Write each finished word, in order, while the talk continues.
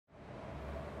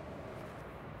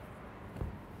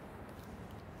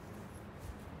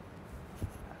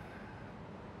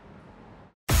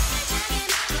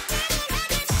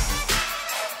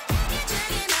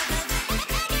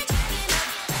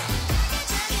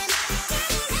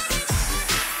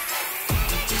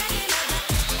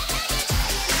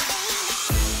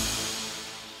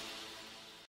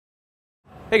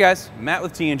Hey guys, Matt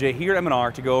with T&J here at M&R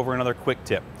to go over another quick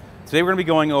tip. Today we're going to be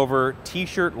going over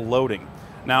t-shirt loading.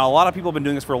 Now a lot of people have been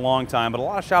doing this for a long time, but a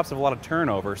lot of shops have a lot of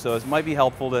turnover, so it might be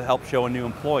helpful to help show a new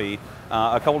employee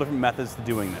a couple different methods to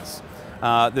doing this.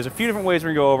 There's a few different ways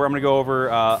we're going to go over. I'm going to go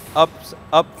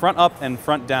over front up and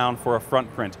front down for a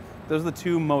front print. Those are the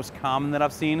two most common that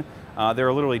I've seen. There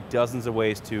are literally dozens of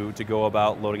ways to go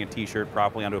about loading a t-shirt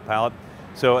properly onto a pallet.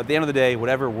 So at the end of the day,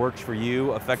 whatever works for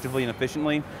you effectively and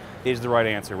efficiently is the right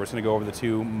answer. We're just going to go over the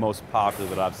two most popular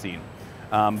that I've seen.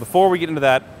 Before we get into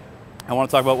that, I want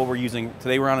to talk about what we're using.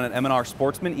 Today we're on an M&R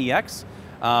Sportsman EX.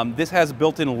 This has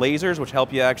built-in lasers which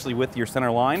help you actually with your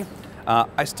center line.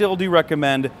 I still do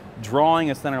recommend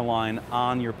drawing a center line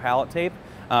on your pallet tape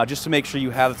just to make sure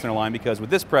you have the center line, because with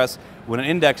this press, when it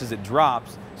indexes, it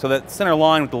drops, so that center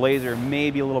line with the laser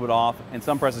may be a little bit off, and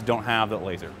some presses don't have that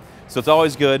laser. So it's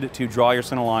always good to draw your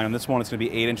center line. On this one, it's going to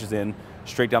be 8 inches in,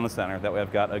 straight down the center. That way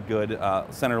I've got a good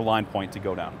center line point to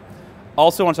go down.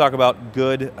 Also want to talk about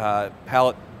good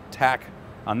pallet tack.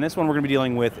 On this one, we're going to be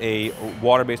dealing with a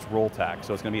water-based roll tack.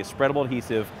 So it's going to be a spreadable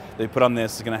adhesive that you put on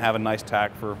this. It's going to have a nice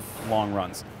tack for long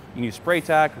runs. You can use spray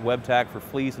tack, web tack for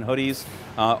fleece and hoodies.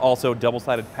 Also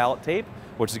double-sided pallet tape,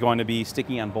 which is going to be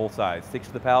sticky on both sides. Sticks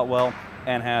to the pallet well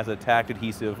and has a tacked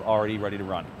adhesive already ready to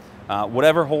run.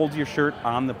 Whatever holds your shirt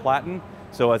on the platen,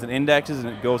 so as it indexes and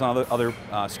it goes on other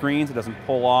screens, it doesn't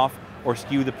pull off or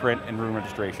skew the print and ruin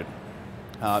registration.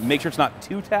 Make sure it's not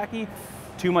too tacky.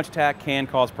 Too much tack can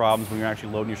cause problems when you're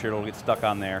actually loading your shirt. It'll get stuck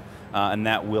on there, and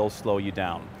that will slow you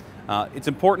down. It's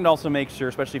important to also make sure,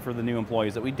 especially for the new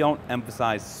employees, that we don't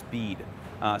emphasize speed.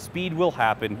 Speed will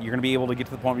happen. You're going to be able to get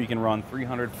to the point where you can run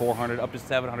 300, 400, up to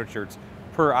 700 shirts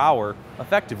per hour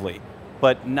effectively,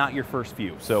 but not your first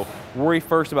few. So worry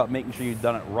first about making sure you've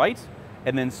done it right,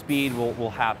 and then speed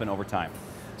will happen over time.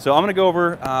 So I'm going to go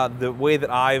over the way that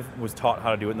I was taught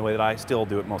how to do it, and the way that I still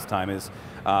do it most of the time is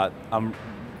I'm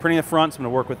printing the front, so I'm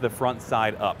going to work with the front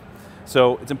side up.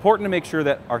 So it's important to make sure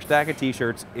that our stack of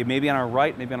t-shirts, it may be on our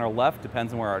right, maybe on our left,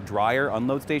 depends on where our dryer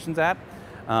unload station's at,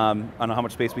 on how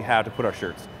much space we have to put our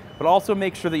shirts. But also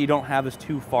make sure that you don't have this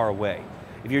too far away.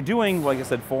 If you're doing, like I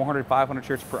said, 400, 500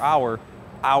 shirts per hour,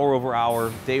 hour over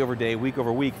hour, day over day, week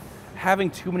over week, having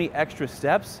too many extra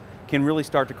steps can really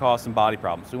start to cause some body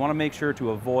problems. So we want to make sure to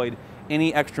avoid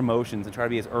any extra motions and try to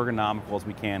be as ergonomical as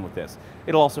we can with this.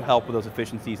 It'll also help with those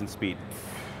efficiencies and speed.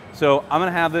 So I'm going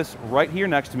to have this right here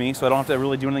next to me, so I don't have to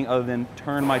really do anything other than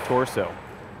turn my torso.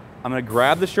 I'm going to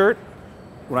grab the shirt.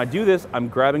 When I do this, I'm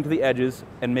grabbing to the edges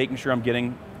and making sure I'm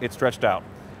getting it stretched out.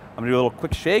 I'm going to do a little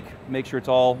quick shake, make sure it's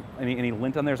all, any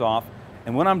lint on there's off.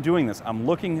 And when I'm doing this, I'm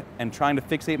looking and trying to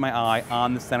fixate my eye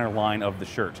on the center line of the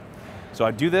shirt. So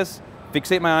I do this,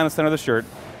 fixate my eye on the center of the shirt,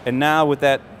 and now with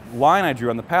that line I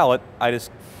drew on the pallet, I just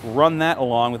run that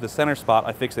along with the center spot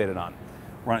I fixated on.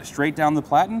 Run it straight down the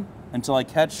platen until I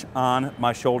catch on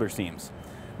my shoulder seams.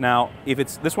 Now,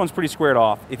 if this one's pretty squared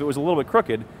off, if it was a little bit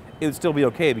crooked, it would still be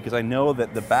okay because I know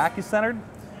that the back is centered.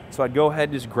 So I'd go ahead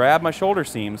and just grab my shoulder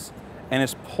seams and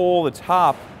just pull the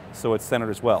top so it's centered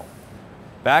as well.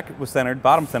 Back was centered,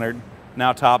 bottom centered,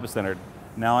 now top is centered.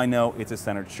 Now I know it's a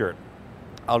centered shirt.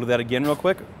 I'll do that again real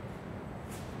quick.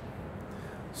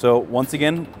 So once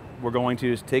again, we're going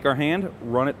to just take our hand,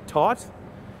 run it taut,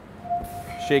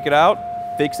 shake it out,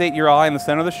 fixate your eye in the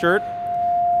center of the shirt,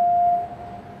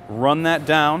 run that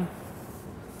down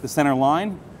the center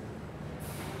line,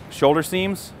 shoulder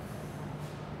seams,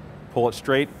 pull it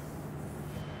straight,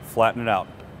 flatten it out.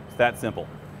 It's that simple.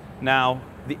 Now,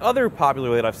 the other popular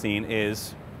way that I've seen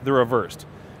is the reversed.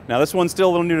 Now this one's still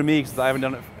a little new to me because I haven't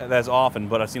done it as often,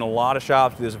 but I've seen a lot of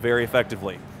shops do this very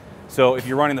effectively. So if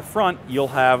you're running the front, you'll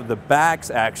have the backs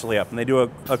actually up, and they do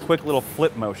a quick little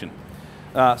flip motion.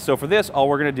 So for this, all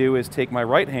we're going to do is take my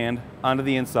right hand onto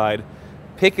the inside,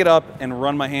 pick it up, and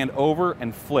run my hand over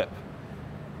and flip.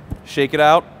 Shake it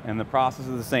out, and the process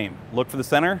is the same. Look for the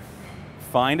center,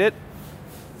 find it,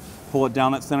 pull it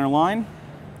down that center line,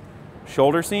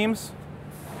 shoulder seams,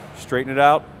 straighten it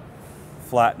out,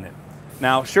 flatten it.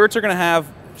 Now, shirts are going to have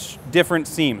different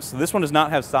seams. So this one does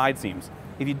not have side seams.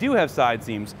 If you do have side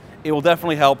seams, it will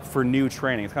definitely help for new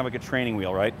training. It's kind of like a training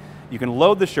wheel, right? You can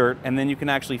load the shirt, and then you can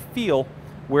actually feel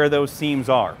where those seams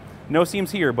are. No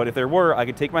seams here, but if there were, I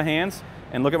could take my hands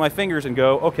and look at my fingers and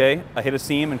go, okay, I hit a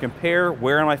seam, and compare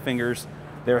where on my fingers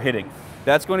they're hitting.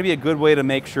 That's going to be a good way to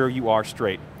make sure you are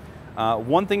straight.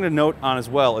 One thing to note on as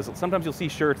well is that sometimes you'll see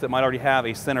shirts that might already have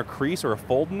a center crease or a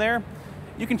fold in there.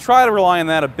 You can try to rely on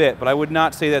that a bit, but I would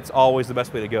not say that's always the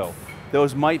best way to go.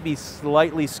 Those might be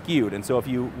slightly skewed, and so if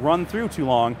you run through too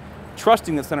long,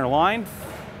 trusting the center line,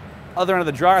 other end of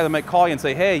the dryer, they might call you and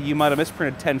say, hey, you might have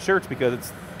misprinted 10 shirts because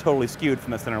it's totally skewed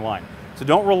from the center line. So So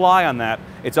don't rely on that.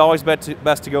 It's always best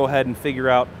to go ahead and figure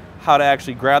out how to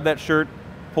actually grab that shirt,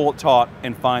 pull it taut,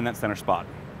 and find that center spot.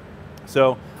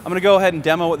 So I'm going to go ahead and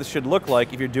demo what this should look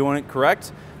like if you're doing it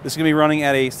correct. This is going to be running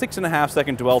at a 6.5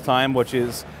 second dwell time, which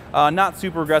is not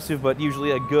super aggressive, but usually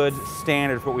a good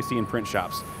standard for what we see in print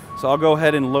shops. So I'll go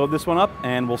ahead and load this one up,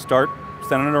 and we'll start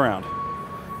sending it around.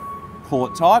 Pull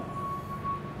it taut,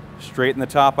 straighten the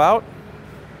top out,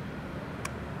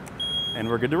 and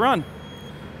we're good to run.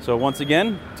 So once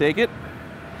again, take it,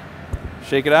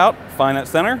 shake it out, find that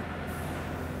center,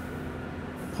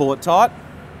 pull it taut,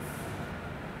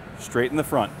 straighten the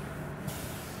front.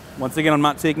 Once again, I'm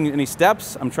not taking any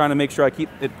steps. I'm trying to make sure I keep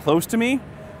it close to me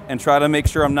and try to make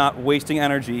sure I'm not wasting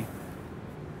energy.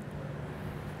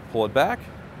 Pull it back.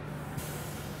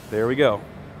 There we go.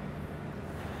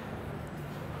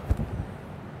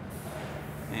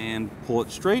 And pull it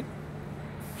straight,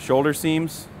 shoulder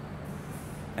seams,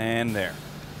 and there.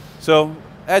 So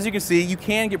as you can see, you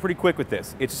can get pretty quick with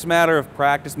this. It's just a matter of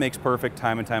practice makes perfect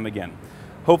time and time again.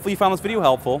 Hopefully you found this video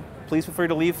helpful. Please feel free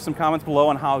to leave some comments below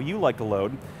on how you like to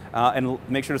load, and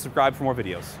make sure to subscribe for more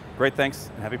videos. Great, thanks,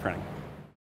 and happy printing.